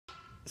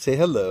Say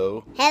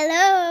hello.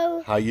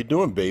 Hello. How you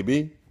doing,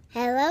 baby?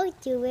 Hello,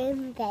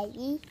 doing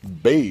baby.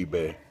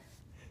 Baby.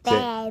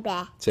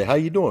 Baby. Say how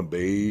you doing,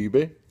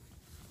 baby?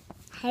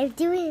 How you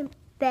doing,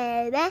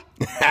 baby?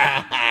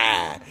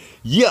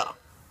 Yeah.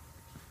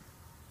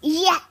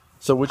 Yeah.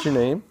 So what's your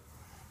name?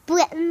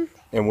 Briton.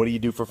 And what do you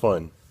do for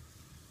fun?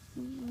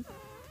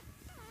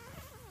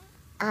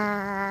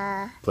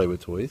 Play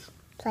with toys?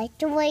 Play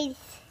toys.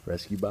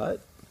 Rescue bot?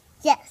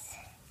 Yes.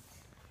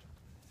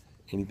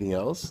 Anything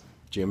else?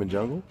 Jam and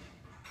jungle?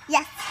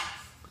 Yes.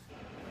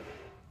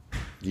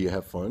 Do you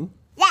have fun?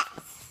 Yes.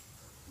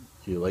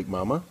 Do you like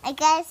mama? I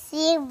gotta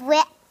see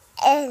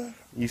Briton.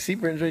 You see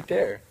Britton's right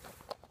there.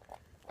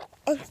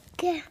 It's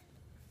good.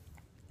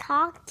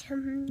 Talk to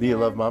me. Do you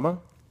love mama?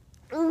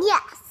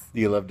 Yes.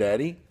 Do you love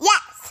daddy?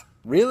 Yes.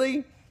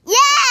 Really?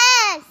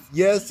 Yes.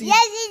 Yes.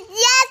 Yes,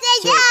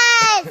 he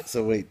does.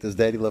 So wait, does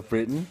daddy love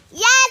Britton?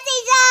 Yes,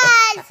 he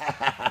does.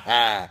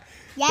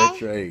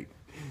 That's right.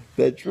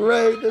 That's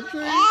right. That's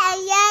right.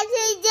 Yes,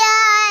 he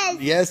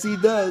does. Yes, he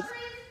does.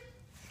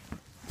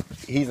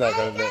 He's not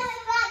gonna know.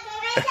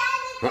 Yes,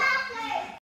 he does.